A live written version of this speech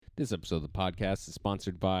This episode of the podcast is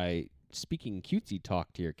sponsored by speaking cutesy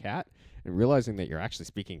talk to your cat and realizing that you're actually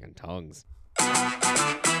speaking in tongues.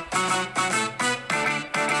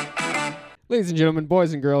 Ladies and gentlemen,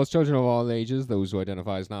 boys and girls, children of all ages, those who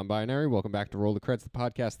identify as non-binary, welcome back to Roll the Creds, the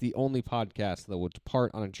podcast, the only podcast that will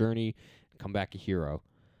depart on a journey and come back a hero.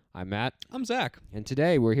 I'm Matt. I'm Zach. And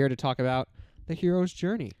today we're here to talk about the hero's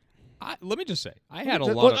journey. Let me just say, I had a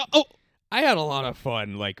lot of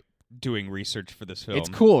fun, doing research for this film. It's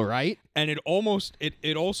cool, right? And it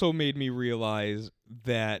also made me realize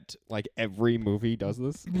that Like every movie does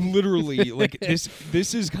this. literally,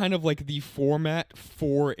 this is kind of like the format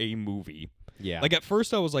for a movie. Yeah. Like at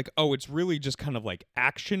first I was like, oh, it's really just kind of like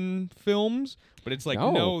action films, but it's like,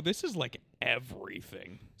 no, this is like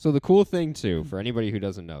everything. So the cool thing too, for anybody who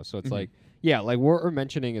doesn't know, so it's like what we're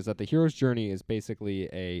mentioning is that the hero's journey is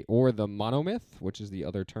basically or the monomyth, which is the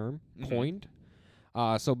other term coined.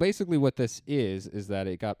 So basically what this is that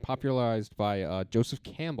it got popularized by Joseph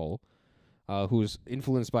Campbell, who was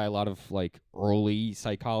influenced by a lot of like early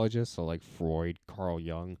psychologists, so like Freud, Carl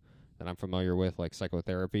Jung, that I'm familiar with, like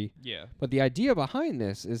psychotherapy. Yeah. But the idea behind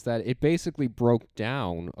this is that it basically broke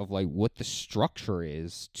down of like what the structure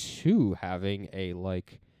is to having a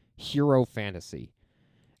like hero fantasy.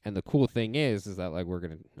 And the cool thing is that like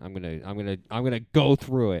I'm gonna go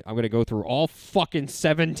through it. I'm gonna go through all fucking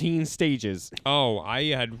 17 stages. Oh, I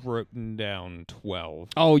had written down 12.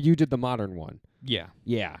 Oh, you did the modern one. Yeah.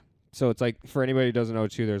 Yeah. So it's like, for anybody who doesn't know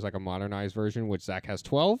too, there's like a modernized version, which Zach has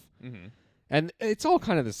 12. Mm-hmm. And it's all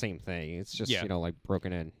kind of the same thing. It's just, Yeah. like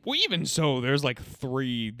broken in. Well, even so, there's like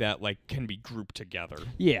 3 that like can be grouped together.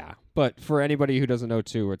 Yeah. But for anybody who doesn't know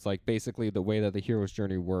too, it's like basically the way that the hero's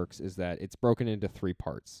journey works is that it's broken into 3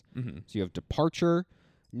 parts. Mm-hmm. So you have departure,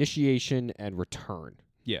 initiation, and return.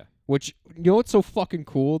 Yeah. Which, what's so fucking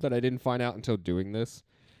cool that I didn't find out until doing this?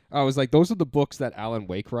 I was like, those are the books that Alan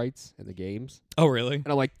Wake writes in the games. Oh, really? And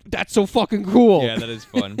I'm like, that's so fucking cool. Yeah, that is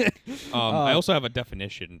fun. I also have a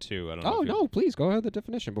definition, too. I don't know. Oh, no, please, go ahead with the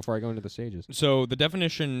definition before I go into the stages. So the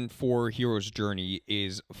definition for hero's journey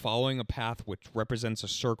is following a path which represents a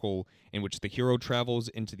circle in which the hero travels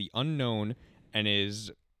into the unknown and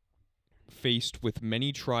is faced with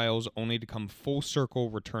many trials only to come full circle,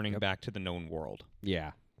 returning back to the known world.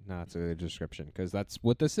 Yeah, no, that's a good description, because that's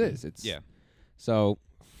what this is. Yeah. So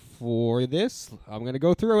for this, I'm going to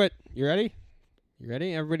go through it. You ready? You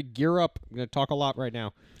ready? Everybody gear up. I'm going to talk a lot right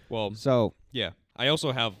now. Well, So, yeah. I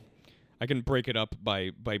can break it up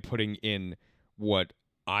by putting in what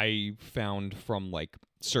I found from like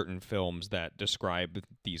certain films that describe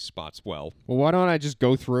these spots well. why don't I just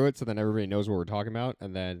go through it so then everybody knows what we're talking about,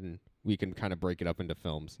 and then we can kind of break it up into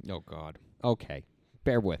films. Oh, God. Okay.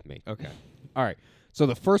 Bear with me. Okay. All right. So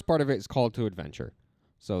the first part of it is Call to Adventure.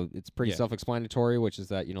 So it's pretty Yeah. self-explanatory, which is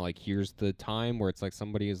that, like, here's the time where it's like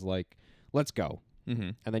somebody is like, let's go. Mm-hmm.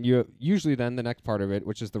 And then you usually then the next part of it,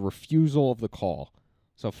 which is the refusal of the call.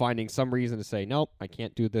 So finding some reason to say, nope, I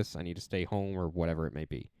can't do this. I need to stay home or whatever it may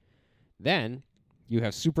be. Then you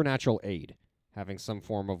have supernatural aid, having some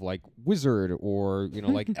form of like wizard or,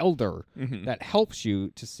 like elder Mm-hmm. that helps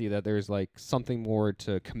you to see that there's like something more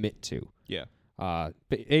to commit to. Yeah.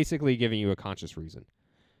 Basically giving you a conscious reason.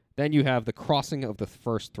 Then you have the crossing of the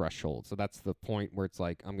first threshold. So that's the point where it's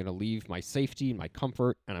like, I'm going to leave my safety and my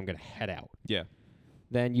comfort, and I'm going to head out. Yeah.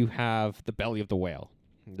 Then you have the belly of the whale.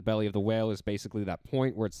 The belly of the whale is basically that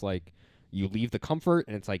point where it's like you leave the comfort,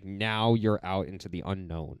 and it's like now you're out into the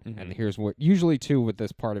unknown. Mm-hmm. And here's what usually, too, with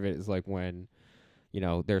this part of it is like when,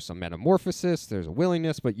 there's some metamorphosis, there's a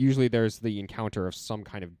willingness, but usually there's the encounter of some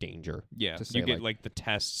kind of danger. Yeah. To say, You get like the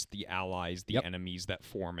tests, the allies, the Yep. enemies that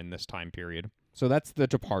form in this time period. So that's the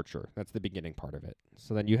departure. That's the beginning part of it.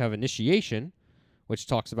 So then you have initiation, which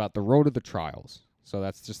talks about the road of the trials. So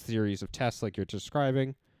that's just a series of tests like you're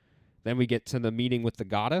describing. Then we get to the meeting with the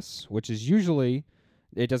goddess, which is usually,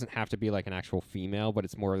 it doesn't have to be like an actual female, but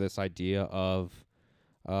it's more of this idea of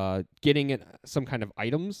getting some kind of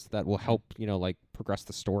items that will help, like progress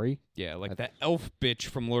the story. Yeah, like that elf bitch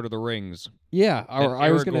from Lord of the Rings. Yeah, That or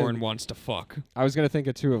I was Aragorn gonna wants to fuck. think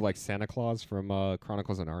of too of like Santa Claus from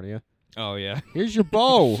Chronicles of Narnia. Oh, yeah. Here's your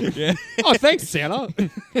bow. Yeah. Oh, thanks, Santa.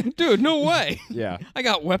 Dude, no way. Yeah. I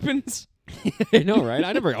got weapons. I know, right?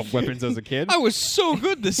 I never got weapons as a kid. I was so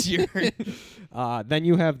good this year. Then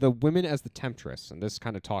you have the women as the temptress, and this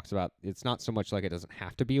kind of talks about, it's not so much like it doesn't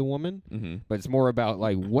have to be a woman, Mm-hmm. but it's more about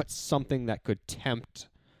like what's something that could tempt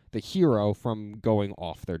the hero from going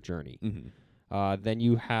off their journey. Mm-hmm. Then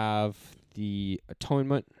you have the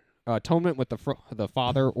atonement with the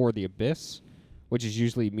father or the abyss, which is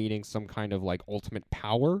usually meaning some kind of like ultimate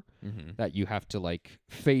power that you have to like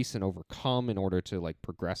face and overcome in order to like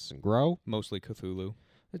progress and grow. Mostly Cthulhu.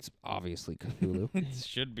 It's obviously Cthulhu. It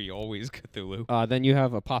should be always Cthulhu. Then you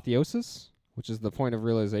have apotheosis, which is the point of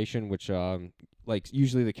realization, which like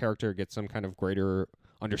usually the character gets some kind of greater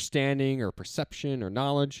understanding or perception or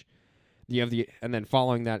knowledge. You have and then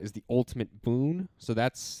following that is the ultimate boon. So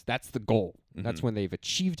that's the goal. That's when they've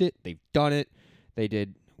achieved it. They've done it. They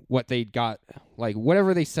did what they got, like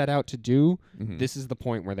whatever they set out to do. This is the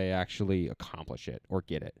point where they actually accomplish it or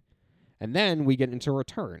get it. And then we get into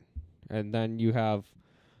return. And then you have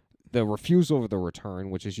the refusal of the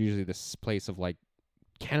return, which is usually this place of like,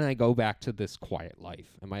 can I go back to this quiet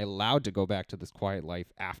life? Am I allowed to go back to this quiet life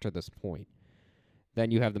after this point?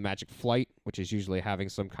 Then you have the magic flight, which is usually having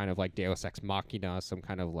some kind of like Deus Ex Machina, some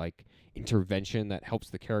kind of like intervention that helps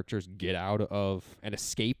the characters get out of and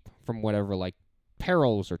escape from whatever like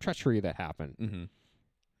perils or treachery that happen.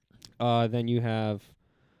 Then you have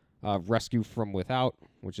rescue from without,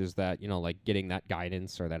 which is that, like getting that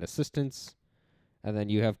guidance or that assistance. And then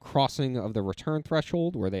you have crossing of the return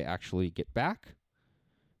threshold where they actually get back.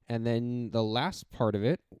 And then the last part of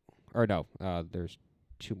it, or no, there's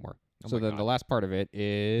two more. So then the last part of it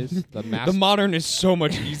is the master. The modern is so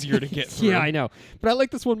much easier to get through. Yeah, I know. But I like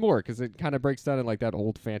this one more because it kind of breaks down in like that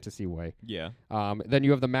old fantasy way. Yeah. Then you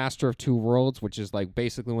have the Master of Two Worlds, which is like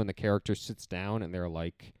basically when the character sits down and they're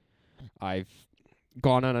like, I've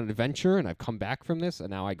gone on an adventure and I've come back from this and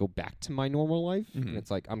now I go back to my normal life. And it's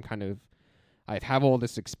like I have all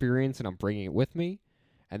this experience and I'm bringing it with me.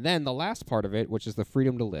 And then the last part of it, which is the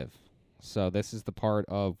freedom to live. So this is the part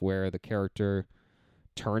of where the character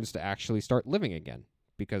turns to actually start living again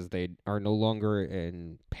because they are no longer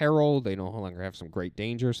in peril. They no longer have some great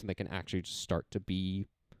dangers and they can actually just start to be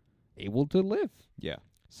able to live. Yeah.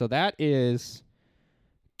 So that is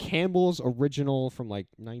Campbell's original from like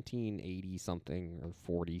 1980 something or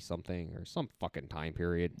 40 something or some fucking time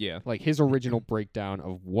period. Yeah. Like his original breakdown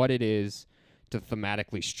of what it is to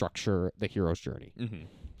thematically structure the hero's journey.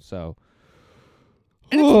 So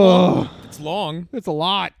it's long. It's a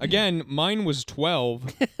lot. Again, mine was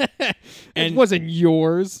 12. It wasn't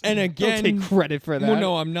yours. And again, don't take credit for that. Well,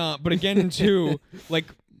 no, I'm not. But again, too, like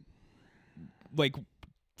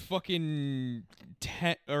fucking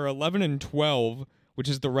 10 or 11 and 12, which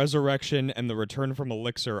is the resurrection and the return from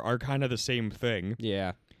Elixir, are kind of the same thing.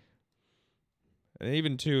 Yeah. And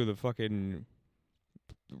even too, the fucking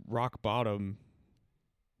rock bottom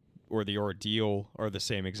or the ordeal are the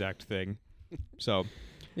same exact thing. So,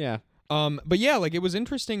 yeah. But yeah, like it was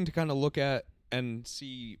interesting to kind of look at and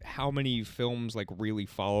see how many films like really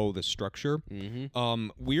follow the structure.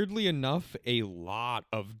 Weirdly enough, a lot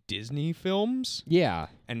of Disney films, yeah,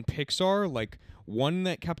 and Pixar. Like one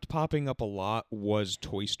that kept popping up a lot was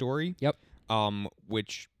Toy Story. Yep.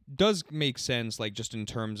 Which does make sense, like just in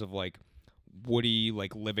terms of like Woody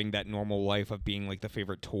like living that normal life of being like the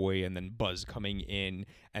favorite toy, and then Buzz coming in,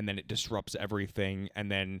 and then it disrupts everything,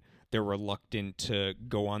 and then they're reluctant to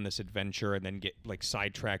go on this adventure and then get like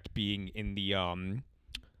sidetracked being in the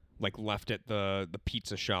like left at the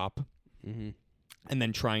pizza shop, and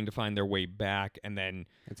then trying to find their way back, and then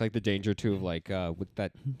it's like the danger too of like with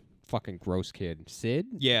that fucking gross kid Sid.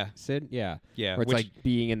 Yeah. Yeah. Where it's like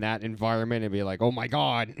being in that environment and be like, oh my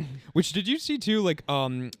god. Which did you see too? Like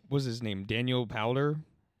what was his name? Daniel Powder,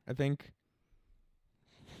 I think.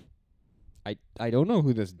 I don't know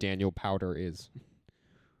who this Daniel Powder is.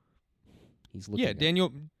 He's looking. Yeah,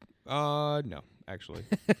 Daniel. No, actually,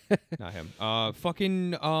 not him.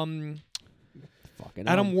 Fucking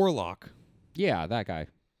Adam Warlock. Yeah, that guy.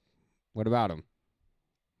 What about him?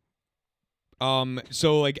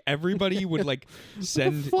 So like everybody would like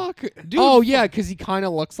send. Fuck. Dude, oh yeah, because he kind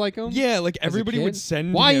of looks like him. Yeah, like everybody would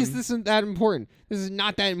send. Why him. is this that important? This is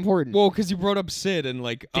not that important. Well, because you brought up Sid and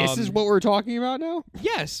like. This is what we're talking about now.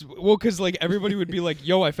 Yes. Well, because like everybody would be like,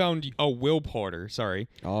 "Yo, I found Will Potter." Sorry.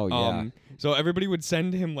 Oh yeah. So everybody would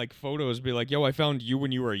send him like photos, be like, "Yo, I found you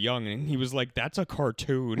when you were young," and he was like, "That's a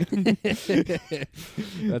cartoon."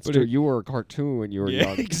 That's true. You were a cartoon when you were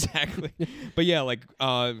young. Exactly. But yeah, like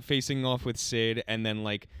facing off with Sid, and then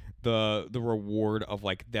like the reward of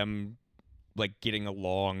like them like getting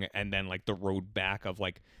along, and then like the road back of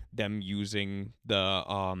like them using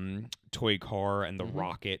the toy car and the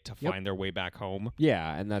rocket to find their way back home.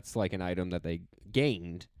 Yeah, and that's like an item that they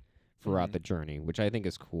gained throughout the journey, which I think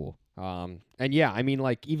is cool. And yeah, I mean,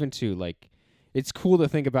 like, even too, like, it's cool to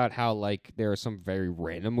think about how, like, there are some very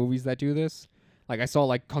random movies that do this. Like, I saw,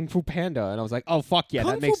 like, Kung Fu Panda, and I was like, oh, fuck yeah,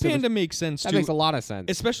 Kung Fu Panda makes sense, too. That makes a lot of sense.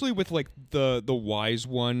 Especially with, like, the wise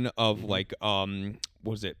one of, like, what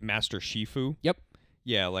was it, Master Shifu? Yep.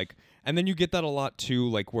 Yeah, like, and then you get that a lot, too,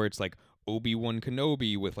 like, where it's like, Obi-Wan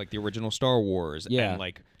Kenobi with like the original Star Wars, Yeah. and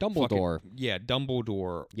like Dumbledore.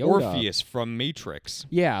 Dumbledore, Yoda. Orpheus from Matrix.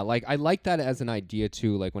 Yeah, like I like that as an idea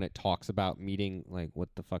too. Like when it talks about meeting, like what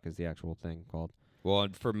the fuck is the actual thing called? Well,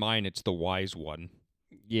 for mine, it's the wise one.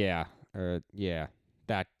 Yeah, yeah,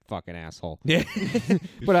 that fucking asshole. Yeah.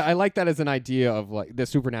 But I like that as an idea of like the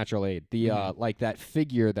supernatural aid, the like that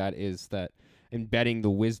figure that is that embedding the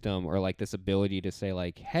wisdom or like this ability to say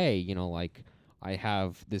like, hey, you know, like I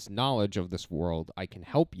have this knowledge of this world, I can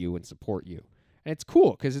help you and support you, and it's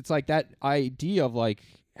cool because it's like that idea of like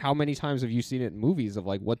how many times have you seen it in movies of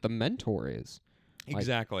like what the mentor is.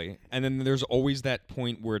 Exactly. And then there's always that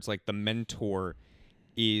point where it's like the mentor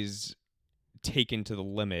is taken to the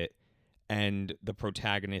limit and the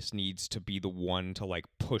protagonist needs to be the one to like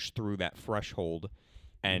push through that threshold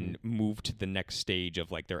and move to the next stage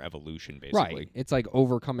of like their evolution, basically. Right. It's like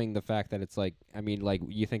overcoming the fact that it's like, I mean, like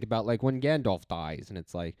you think about like when Gandalf dies and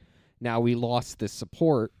it's like, now we lost this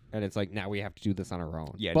support and it's like, now we have to do this on our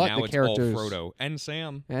own. Yeah, but now the it's characters, all Frodo and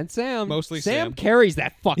Sam. and Sam. Mostly Sam. carries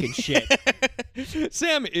that fucking shit.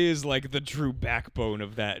 Sam is like the true backbone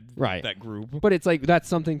of that group. But it's like, that's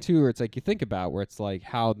something too, where it's like you think about where it's like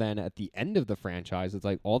how then at the end of the franchise, it's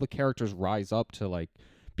like all the characters rise up to like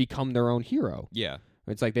become their own hero. Yeah.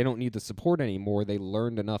 It's like they don't need the support anymore. They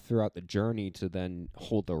learned enough throughout the journey to then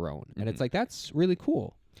hold their own. And it's like, that's really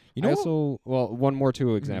cool. You know, I also, well, one more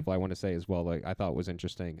too example I want to say as well, like I thought was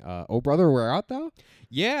interesting. Oh Brother, Where Art Thou?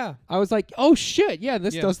 Yeah. I was like, oh shit, yeah,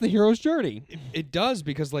 this does the hero's journey. It does,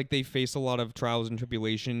 because like they face a lot of trials and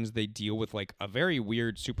tribulations. They deal with like a very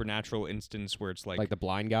weird supernatural instance where it's like the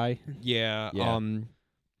blind guy. Yeah.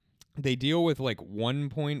 They deal with like one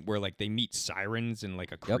point where like they meet sirens in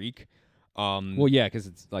like a creek. Well, yeah, because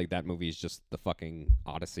it's like that movie is just the fucking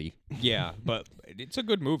Odyssey. Yeah, but it's a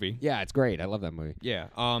good movie. Yeah, it's great. I love that movie. Yeah.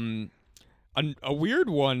 A weird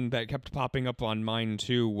one that kept popping up on mine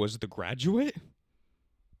too was The Graduate.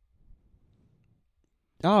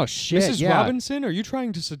 Oh shit, Mrs. Robinson, are you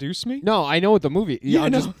trying to seduce me? No, I know what the movie. Yeah,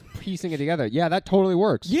 I'm no. just piecing it together. Yeah, that totally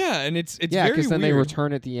works. Yeah, and it's yeah, very then they weird.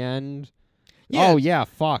 return at the end. Yeah. Oh yeah,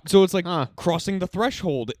 fuck. So it's like crossing the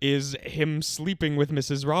threshold is him sleeping with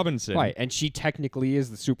Mrs. Robinson. Right, and she technically is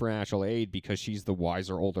the supernatural aid because she's the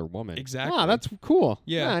wiser older woman. Exactly. Ah, that's cool.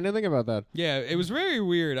 Yeah. I didn't think about that. Yeah, it was very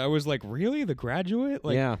weird. I was like, really? The Graduate?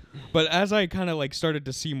 Like, yeah. But as I kind of like started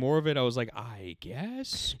to see more of it, I was like, I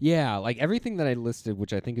guess. Yeah, like everything that I listed,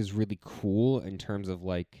 which I think is really cool in terms of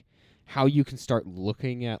like how you can start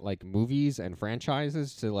looking at like movies and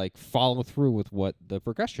franchises to like follow through with what the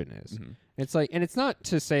progression is. Mhm. It's like, and it's not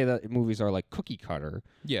to say that movies are like cookie cutter.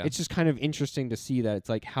 Yeah. It's just kind of interesting to see that it's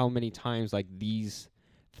like how many times like these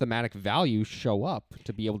thematic values show up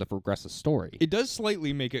to be able to progress a story. It does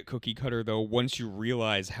slightly make it cookie cutter though once you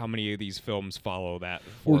realize how many of these films follow that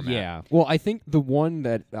Well, format. yeah. Well, I think the one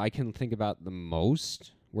that I can think about the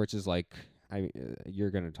most, which is like, you're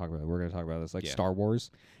gonna talk about. We're gonna talk about this, like Yeah. Star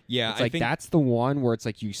Wars. Yeah, It's I like think that's the one where it's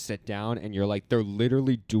like you sit down and you're like they're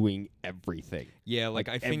literally doing everything. yeah, like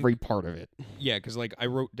I think every part of it. yeah, because like I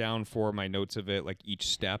wrote down for my notes of it like each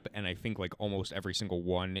step, and I think like almost every single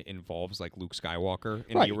one involves like Luke Skywalker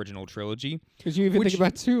in Right. the original trilogy. Because you even Which- think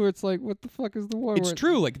about two, it's like what the fuck is the one? It's where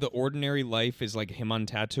true. Like the ordinary life is like him on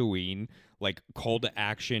Tatooine. Like call to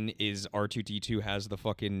action is R2D2 has the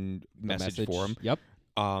fucking the message for him. Yep.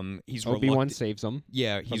 He's Obi-Wan reluctant. saves him.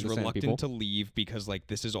 Yeah, from he's the Sand people. reluctant to leave because like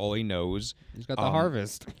this is all he knows. He's got the Um,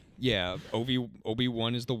 harvest. Yeah,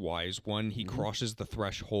 Obi-Wan is the wise one. He crosses the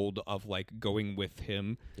threshold of like going with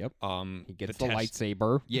him. Yep. He gets the the test-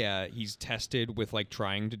 lightsaber. Yeah, he's tested with like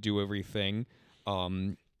trying to do everything.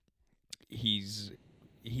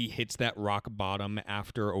 He hits that rock bottom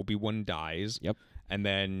after Obi-Wan dies. Yep. And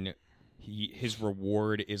then his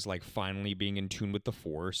reward is like finally being in tune with the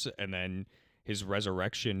Force, and then his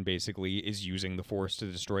resurrection basically is using the Force to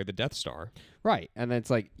destroy the Death Star. Right. And then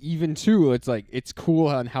it's like even too, it's like it's cool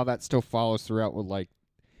on how that still follows throughout with like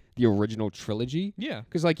the original trilogy. Yeah.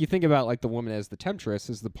 Because like you think about like the woman as the Temptress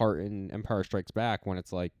is the part in Empire Strikes Back when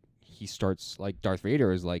it's like he starts like Darth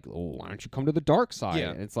Vader is like, oh, why don't you come to the dark side?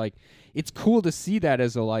 Yeah. And it's like it's cool to see that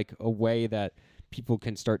as a like a way that people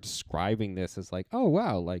can start describing this as like, oh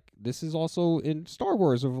wow, like this is also in Star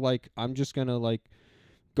Wars of like I'm just gonna like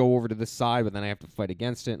go over to this side, but then I have to fight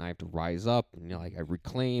against it and I have to rise up and like I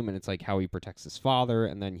reclaim, and it's like how he protects his father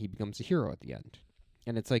and then he becomes a hero at the end.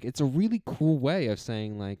 And it's like it's a really cool way of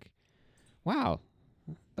saying like, wow,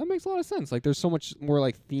 that makes a lot of sense. Like there's so much more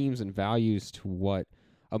like themes and values to what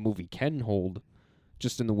a movie can hold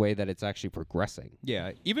just in the way that it's actually progressing.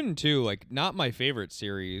 Yeah. Even too, like, not my favorite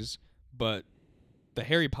series, but the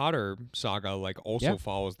Harry Potter saga like also Yeah.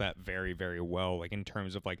 follows that very, very well, like in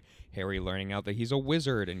terms of like Harry learning out that he's a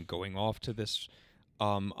wizard and going off to this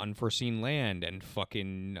unforeseen land and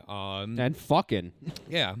fucking And fucking.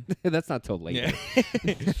 yeah. That's not till later.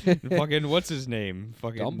 Yeah. Fucking what's his name?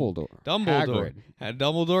 Fucking Dumbledore. Dumbledore. Hagrid. Had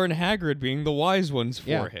Dumbledore and Hagrid being the wise ones for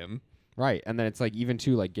Yeah. him. Right. And then it's like even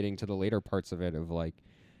too like getting to the later parts of it of like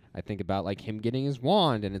I think about like him getting his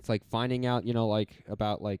wand and it's like finding out, you know, like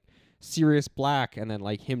about like Sirius Black and then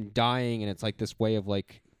like him dying and it's like this way of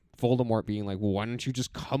like Voldemort being like, well, why don't you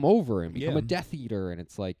just come over and become Yeah. a Death Eater? And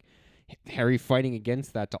it's like Harry fighting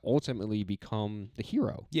against that to ultimately become the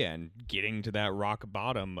hero. Yeah, and getting to that rock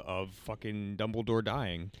bottom of fucking Dumbledore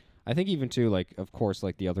dying. I think even too, like, of course,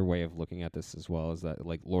 like the other way of looking at this as well is that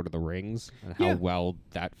like Lord of the Rings and how Yeah. well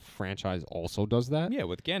that franchise also does that. Yeah,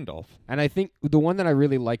 with Gandalf. And I think the one that I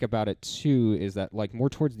really like about it too is that like more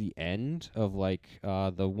towards the end of like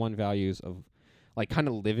the one values of like kind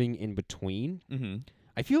of living in between. Mm-hmm.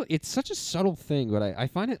 I feel it's such a subtle thing, but I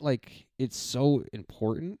find it like it's so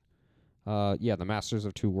important. Yeah, the Masters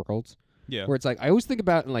of Two Worlds. Yeah. Where it's like I always think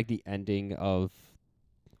about in like the ending of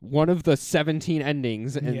one of the 17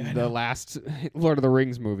 endings in Yeah, I the know. last Lord of the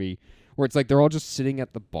Rings movie, where it's like they're all just sitting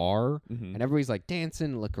at the bar Mm-hmm. and everybody's like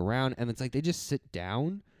dancing, look around, and it's like they just sit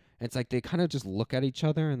down. And it's like they kind of just look at each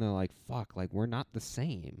other and they're like, "Fuck, like we're not the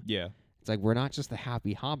same." Yeah. It's like we're not just the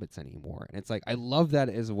happy hobbits anymore. And it's like I love that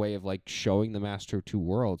as a way of like showing the Master of Two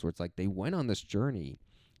Worlds, where it's like they went on this journey,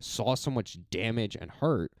 saw so much damage and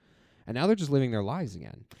hurt. And now they're just living their lives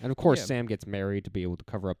again. And of course, Yeah. Sam gets married to be able to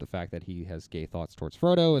cover up the fact that he has gay thoughts towards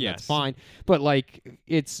Frodo, and that's Yes. fine. But like,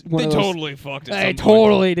 it's one They of those. totally fucked it. They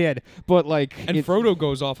totally did. But like, And it- Frodo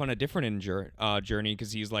goes off on a different journey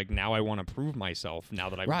because he's like, now I want to prove myself now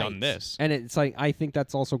that I've done Right. this. And it's like I think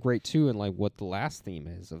that's also great too, and like what the last theme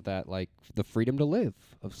is of that, like the freedom to live,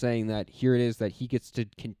 of saying that here it is that he gets to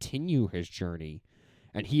continue his journey,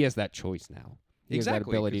 and he has that choice now. He has that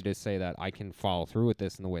Exactly, ability to say that I can follow through with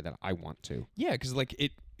this in the way that I want to. Yeah, because like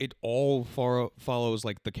it all follows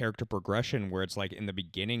like the character progression where it's like in the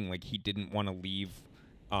beginning, like he didn't want to leave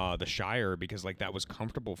the Shire because like that was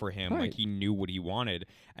comfortable for him. Right. Like he knew what he wanted,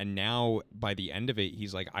 and now by the end of it,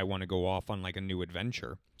 he's like, I want to go off on like a new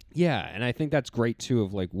adventure. Yeah, and I think that's great too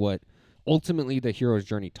of like what ultimately the hero's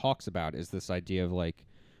journey talks about is this idea of like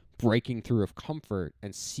breaking through of comfort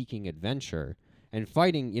and seeking adventure and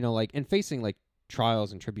fighting, you know, like and facing like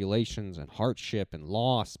trials and tribulations and hardship and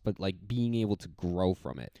loss, but like being able to grow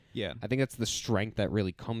from it. Yeah, I think that's the strength that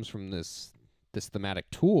really comes from this thematic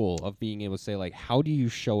tool of being able to say like how do you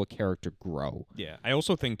show a character grow? yeah. I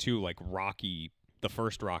also think too, like Rocky, the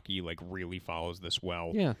first Rocky, like really follows this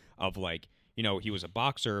well. Yeah. Of like, you know, he was a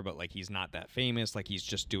boxer, but like he's not that famous. Like he's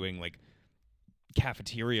just doing like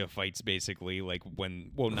cafeteria fights basically, like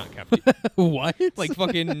when not cafeteria What? like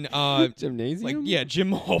fucking Gymnasium? like yeah,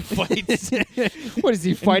 gym hall fights. What is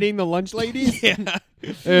he fighting the lunch ladies? Yeah.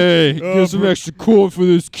 Hey, get some extra corn for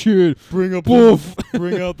this kid. Bring up Boof.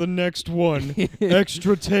 bring out the next one.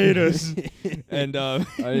 Extra taters. And I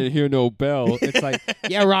didn't hear no bell. It's like,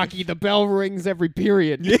 yeah, Rocky, the bell rings every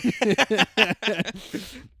period.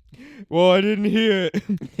 well, I didn't hear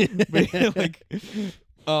it. But yeah, like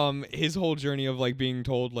his whole journey of like being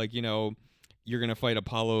told like, you know, you're gonna fight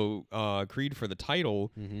Apollo Creed for the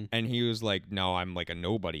title, Mm-hmm. and he was like, no, I'm like a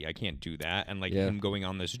nobody, I can't do that. And like Yeah. him going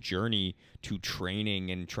on this journey to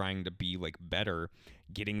training and trying to be like better,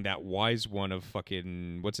 getting that wise one of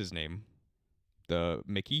fucking what's his name, the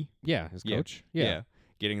Mickey. Yeah, his Yeah. coach. Yeah.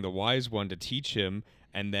 Getting the wise one to teach him,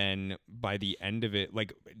 and then by the end of it,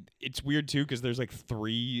 like it's weird too because there's like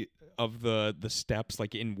 3 of the steps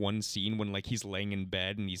like in one scene when like he's laying in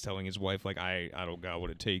bed and he's telling his wife like I don't got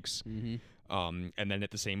what it takes. Mm-hmm. And then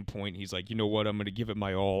at the same point he's like, you know what, I'm gonna give it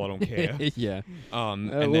my all. I don't care. Yeah. And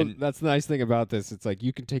Well, then that's the nice thing about this. It's like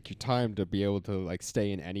you can take your time to be able to like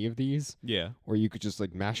stay in any of these, yeah. or you could just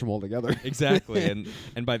like mash them all together. Exactly.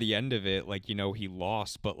 and by the end of it, like, you know, he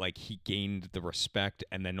lost, but like he gained the respect,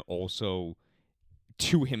 and then also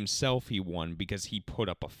to himself he won because he put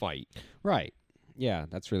up a fight. Right. Yeah,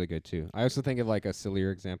 that's really good too. I also think of like a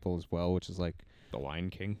sillier example as well, which is like, The Lion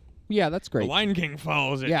King. yeah, that's great. The Lion King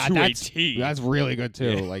follows it Yeah, to a that's- T. That's really good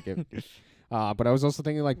too. Yeah. Like it. But I was also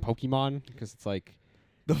thinking like Pokemon because it's like,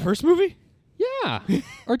 The first movie? yeah,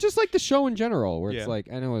 or just like the show in general, where Yeah. it's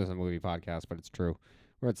like I know it's a movie podcast, but it's true.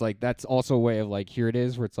 Where it's like that's also a way of like here it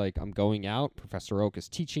is, where it's like I'm going out. Professor Oak is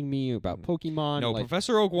teaching me about Pokemon. No, like,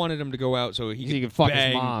 Professor Oak wanted him to go out so he could fuck his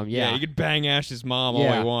bang, mom, yeah. he could bang Ash's mom all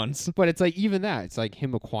Yeah. he wants. but it's like even that. It's like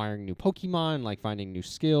him acquiring new Pokemon, like finding new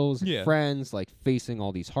skills, and Yeah. friends, like facing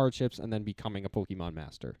all these hardships, and then becoming a Pokemon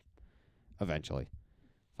master. Eventually,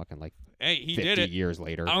 fucking like Hey, he 50 did it. years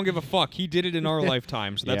later. I don't give a fuck. He did it in our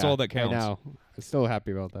lifetime, so that's Yeah, all that counts. I know. I'm still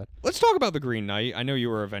happy about that. Let's talk about the Green Knight. I know you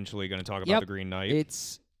were eventually going to talk about Yep. the Green Knight.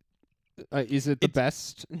 It's is it the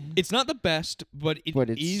best? It's not the best, but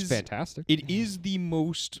It's fantastic. It is the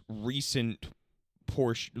most recent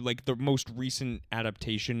portion, like the most recent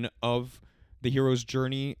adaptation of the hero's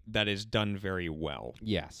journey that is done very well.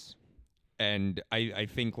 Yes. And I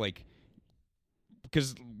think like,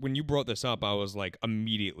 because when you brought this up, I was like,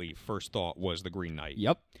 immediately first thought was the Green Knight.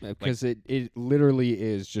 Yep. Because it literally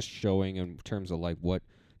is just showing in terms of like what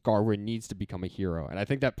Garwin needs to become a hero. And I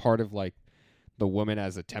think that part of like the woman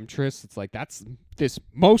as a temptress, it's like that's this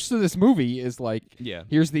most of this movie is like Yeah.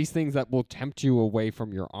 here's these things that will tempt you away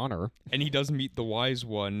from your honor. And he does meet the wise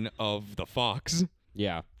one of the fox.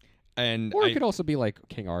 Yeah. And Or it could also be like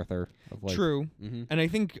King Arthur. Of like, true. Mhm. And I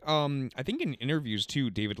think in interviews too,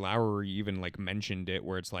 David Lowery even like mentioned it,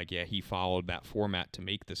 where it's like, yeah, he followed that format to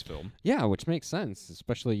make this film. Yeah, which makes sense,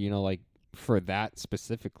 especially, you know, like for that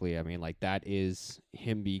specifically. I mean, like that is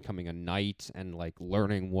him becoming a knight and like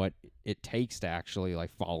learning what it takes to actually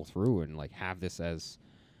like follow through and like have this as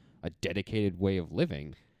a dedicated way of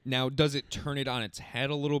living. Now, does it turn it on its head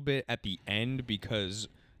a little bit at the end because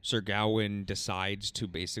Sir Gawain decides to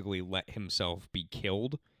basically let himself be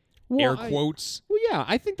killed? Air quotes. Well, yeah,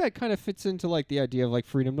 I think that kind of fits into like the idea of like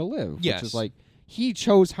freedom to live, which Yes. is like he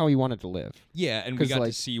chose how he wanted to live. Yeah, and we 'Cause, got to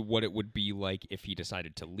like- see what it would be like if he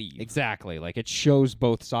decided to leave. Exactly. Like it shows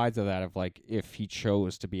both sides of that of like if he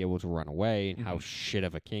chose to be able to run away and how Mhm. shit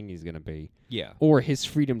of a king he's going to be. Yeah. Or his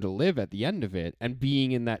freedom to live at the end of it and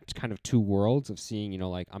being in that kind of two worlds of seeing, you know,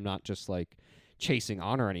 like I'm not just like chasing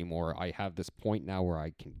honor anymore. I have this point now where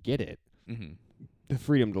I can get it. Mm-hmm. The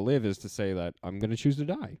freedom to live is to say that I'm going to choose to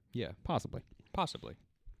die, Yeah, possibly. possibly.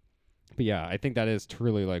 But yeah, I think that is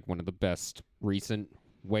truly like one of the best recent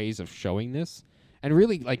ways of showing this and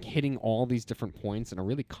really like hitting all these different points in a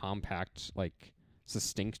really compact, like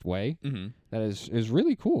succinct way Mm-hmm. that is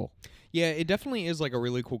really cool. Yeah, it definitely is like a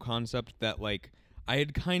really cool concept that like I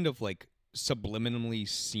had kind of like subliminally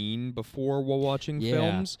seen before while watching Yeah.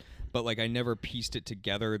 films, but like I never pieced it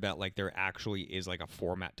together that like there actually is like a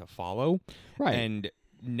format to follow. Right. And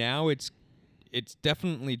now it's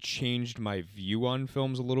definitely changed my view on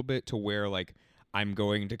films a little bit to where like I'm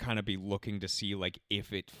going to kind of be looking to see like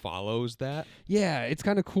if it follows that. Yeah, it's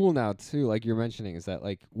kind of cool now too. Like you're mentioning, is that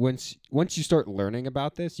like once you start learning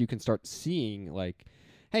about this, you can start seeing like,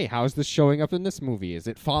 hey, how is this showing up in this movie? Is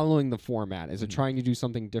it following the format? Is it trying to do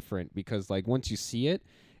something different? Because like once you see it,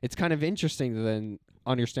 it's kind of interesting to then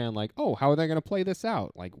understand like, oh, how are they going to play this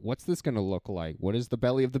out? Like, what's this going to look like? What is the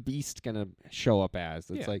belly of the beast going to show up as?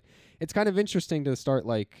 It's Yeah. like it's kind of interesting to start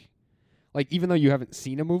like even though you haven't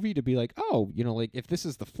seen a movie, to be like, oh, you know, like if this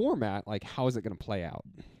is the format, like how is it going to play out?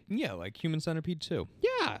 Yeah, like Human Centipede 2.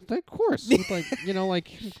 Yeah, of course. With, like, you know, like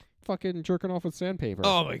fucking jerking off with sandpaper.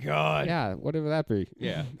 Oh my god. Yeah, whatever that be.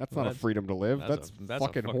 Yeah. That's Well, not a freedom to live. That's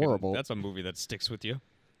fucking horrible. That's a movie that sticks with you.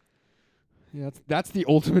 Yeah, that's the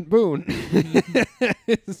ultimate boon.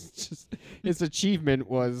 It's just his achievement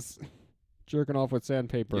was jerking off with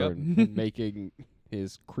sandpaper Yep. and making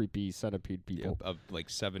his creepy centipede people. Of like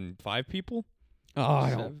 5 people? Oh,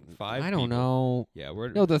 I don't, 5 I don't people. know. Yeah, we're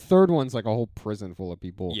No, the third one's like a whole prison full of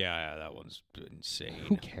people. yeah, that one's insane.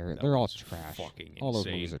 Who cares? That They're all one's trash. Fucking All those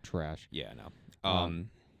insane. movies are trash. Yeah, no.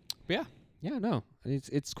 Yeah, no,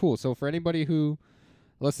 it's cool. So for anybody who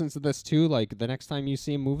listens to this too, like the next time you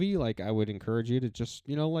see a movie, like I would encourage you to just,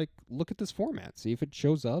 you know, like look at this format, see if it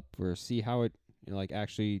shows up or see how it, you know, like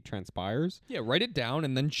actually transpires. Yeah, write it down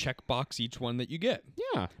and then check box each one that you get.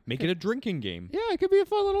 Yeah, Make it a drinking game. yeah, it could be a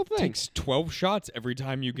fun little thing. Takes 12 shots every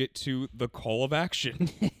time you get to the call of action.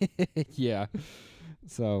 Yeah.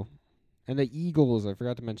 So, and the Eagles, I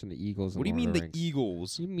forgot to mention the Eagles. What do you in mean Lord the of the Rings.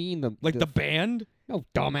 Eagles? You mean the Like the band? no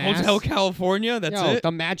dumbass Hotel California? That's Yo, it?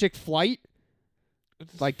 the Magic Flight.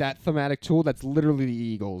 Like that thematic tool, that's literally the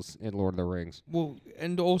Eagles in Lord of the Rings. Well,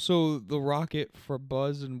 and also the rocket for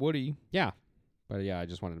Buzz and Woody. Yeah. But yeah, I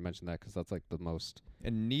just wanted to mention that because that's like the most.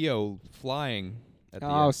 And Neo flying at the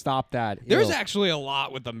Oh, end. stop that. There's Ew. actually a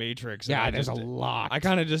lot with the Matrix. and Yeah, I there's just- a lot. I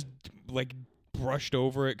kind of just like brushed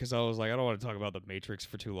over it because I was like, I don't want to talk about the Matrix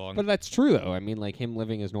for too long. But that's true, though. I mean, like him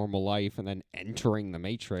living his normal life and then entering the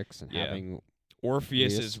Matrix and Yeah. having.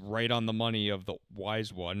 Orpheus Yes. is right on the money of the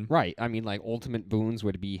wise one. Right. I mean, like ultimate boons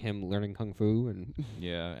would be him learning kung fu and.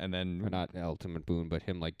 Yeah, and Or then not ultimate boon, but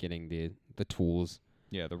him like getting the tools.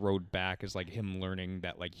 yeah, the road back is like him learning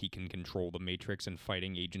that like he can control the Matrix and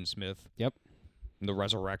fighting Agent Smith. Yep. And the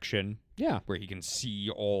resurrection Yeah. where he can see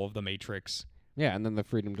all of the Matrix. Yeah, and then the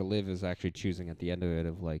freedom to live is actually choosing at the end of it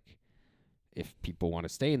of like if people want to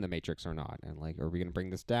stay in the Matrix or not, and like, are we gonna bring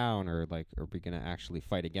this down, or like, are we gonna actually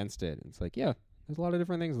fight against it? And it's like, yeah, there's a lot of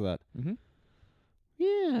different things with that. Mm-hmm.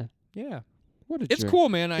 Yeah, Yeah. what a It's cool,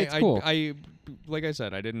 man. It's cool. I like I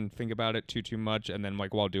said, I didn't think about it too much, and then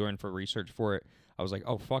like while doing for research for it, I was like,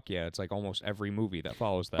 oh fuck yeah, it's like almost every movie that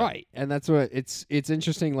follows that. Right, and that's what it's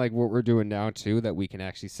interesting. Like what we're doing now too, that we can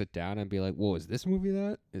actually sit down and be like, "Well, is this movie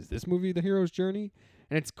that? Is this movie the hero's journey?"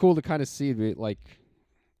 And it's cool to kind of see it, like,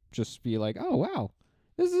 just be like, "Oh wow,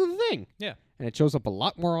 this is a thing." Yeah. And it shows up a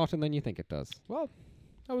lot more often than you think it does. Well,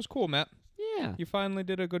 that was cool, Matt. Yeah. You finally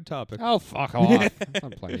did a good topic. Oh fuck off!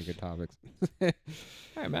 I'm plenty of good topics. All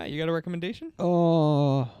right, Matt, you got a recommendation?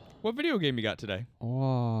 Oh. What video game you got today?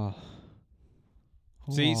 Oh.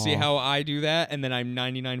 See how I do that, and then I'm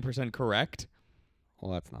 99% correct.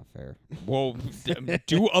 Well, that's not fair. Well,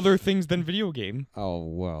 do other things than video game. Oh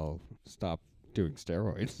well, stop doing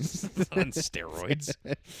steroids. On steroids.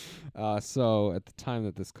 So at the time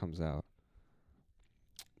that this comes out,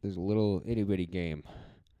 there's a little itty bitty game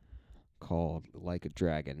called Like a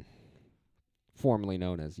Dragon, formerly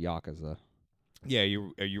known as Yakuza. Yeah,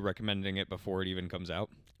 are you recommending it before it even comes out?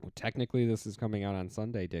 Well, technically, this is coming out on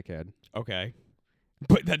Sunday, dickhead. Okay.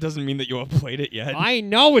 But that doesn't mean that you have played it yet. I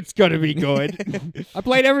know it's gonna be good. I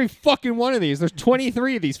played every fucking one of these. There's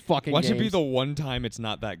 23 of these fucking Watch games. it be the one time it's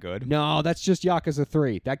not that good. No, that's just Yakuza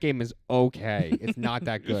 3. That game is okay. It's not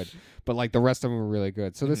that good. But like the rest of them are really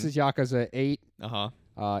good. So this is Yakuza 8,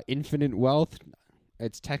 Infinite Wealth.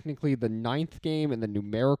 It's technically the 9th game in the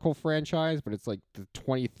numerical franchise, but it's like the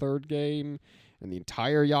 23rd game in the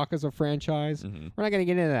entire Yakuza franchise. Mm-hmm. We're not going to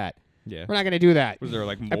get into that. Yeah. We're not going to do that. Was there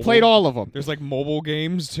like I played all of them. There's like mobile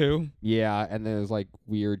games too. Yeah, and there's like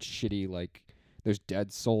weird, shitty, like there's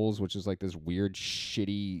Dead Souls, which is like this weird,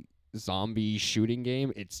 shitty zombie shooting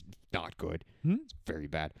game. It's not good. It's very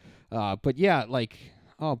bad. But yeah, like,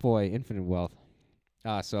 oh boy, Infinite Wealth.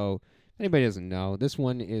 So if anybody doesn't know, this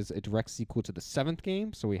one is a direct sequel to the 7th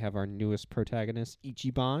game. So we have our newest protagonist,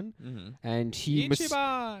 Ichiban, and he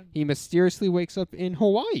mysteriously wakes up in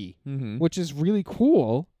Hawaii, which is really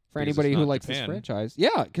cool. For anybody who likes this franchise.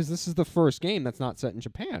 Yeah, because this is the first game that's not set in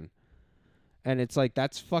Japan. And it's like,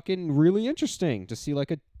 that's fucking really interesting to see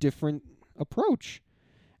like a different approach.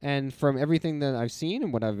 And from everything that I've seen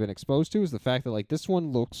and what I've been exposed to is the fact that like this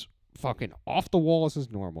one looks fucking off the walls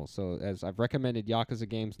as normal. So as I've recommended Yakuza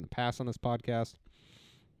games in the past on this podcast,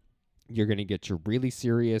 you're going to get your really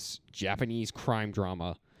serious Japanese crime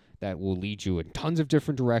drama that will lead you in tons of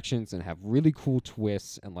different directions and have really cool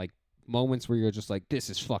twists and like moments where you're just like, this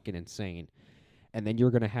is fucking insane. And then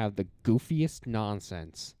you're going to have the goofiest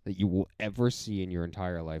nonsense that you will ever see in your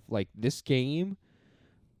entire life. Like this game,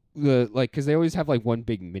 because they always have like one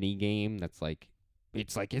big mini game that's like,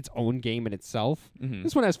 it's like its own game in itself.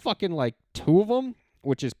 This one has fucking like 2 of them,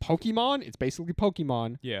 which is Pokemon. It's basically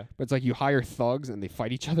Pokemon. Yeah. But it's like you hire thugs and they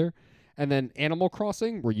fight each other. And then Animal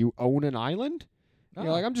Crossing, where you own an island.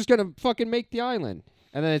 You're like, I'm just going to fucking make the island.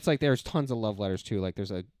 And then it's like there's tons of love letters too. Like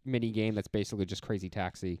there's a mini game that's basically just Crazy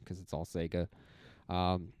Taxi because it's all Sega.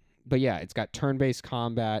 But yeah, it's got turn-based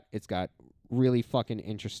combat. It's got really fucking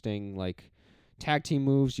interesting like tag team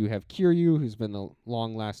moves. You have Kiryu, who's been the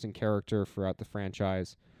long-lasting character throughout the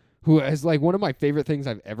franchise, who is like one of my favorite things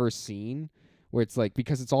I've ever seen. Where it's like,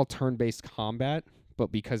 because it's all turn-based combat,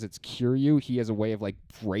 but because it's Kiryu, he has a way of like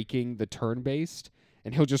breaking the turn-based.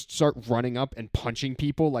 And he'll just start running up and punching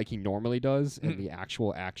people like he normally does in the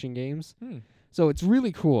actual action games. So it's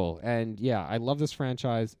really cool. And yeah, I love this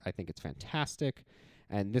franchise. I think it's fantastic.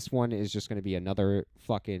 And this one is just going to be another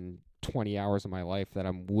fucking 20 hours of my life that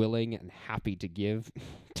I'm willing and happy to give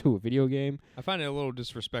to a video game. I find it a little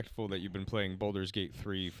disrespectful that you've been playing Baldur's Gate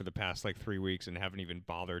 3 for the past like 3 weeks and haven't even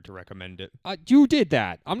bothered to recommend it. You did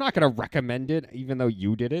that. I'm not going to recommend it, even though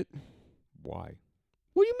you did it. Why?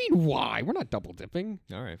 What do you mean, why? We're not double dipping.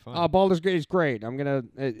 All right, fine. Baldur's Gate is great. I'm gonna,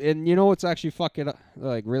 and you know what's actually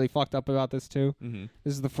really fucked up about this too?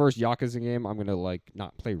 This is the first Yakuza game I'm gonna like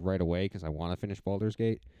not play right away because I want to finish Baldur's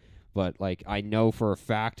Gate. But like I know for a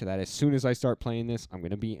fact that as soon as I start playing this, I'm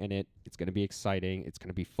gonna be in it. It's gonna be exciting. It's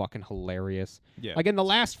gonna be fucking hilarious. Yeah. Like in the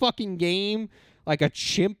last fucking game, like a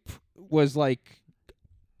chimp was like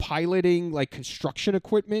piloting like construction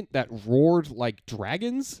equipment that roared like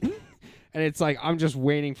dragons. And it's like, I'm just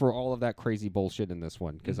waiting for all of that crazy bullshit in this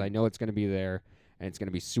one because I know it's going to be there and it's going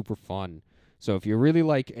to be super fun. So if you really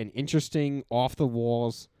like an interesting,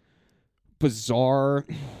 off-the-walls, bizarre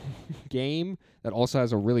game that also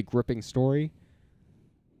has a really gripping story,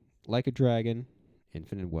 Like a Dragon,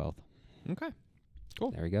 Infinite Wealth. Okay,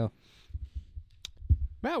 cool. There we go.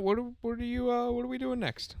 Matt, what are we doing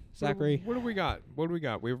next? Zachary, what do we got?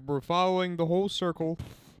 We're following the whole circle.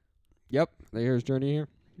 Yep, the hero's journey here.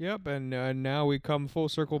 Yep, and now we come full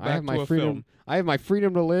circle I back have my to a freedom. film. I have my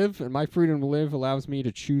freedom to live, and my freedom to live allows me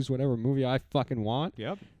to choose whatever movie I fucking want.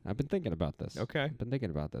 Yep. I've been thinking about this. Okay. I've been thinking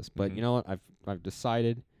about this, but Mhm. you know what? I've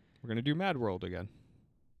decided. We're gonna do Mad World again.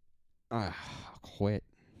 I'll quit.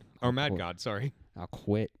 Or I'll Mad quit. God, sorry. I'll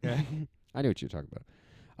quit. Yeah. I knew what you were talking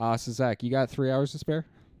about. So Zach, you got 3 hours to spare?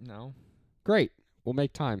 No. Great. We'll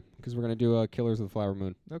make time because we're gonna do Killers of the Flower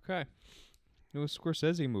Moon. Okay. Newest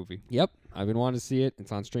Scorsese movie. Yep, I've been wanting to see it.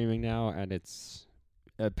 It's on streaming now, and it's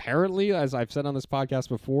apparently, as I've said on this podcast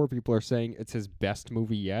before, people are saying it's his best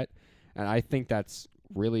movie yet, and I think that's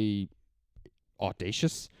really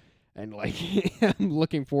audacious. And like, I'm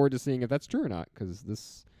looking forward to seeing if that's true or not, because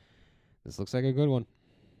this looks like a good one.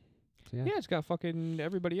 So, Yeah, it's got fucking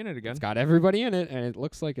everybody in it again. it's got everybody in it, and it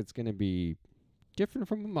looks like it's gonna be different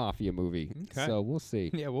from a mafia movie. Okay. So we'll see.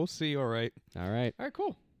 Yeah, we'll see. All right. All right. All right,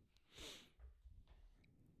 cool.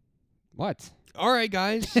 What? All right,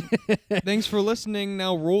 guys. Thanks for listening.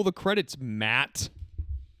 Now roll the credits, Matt.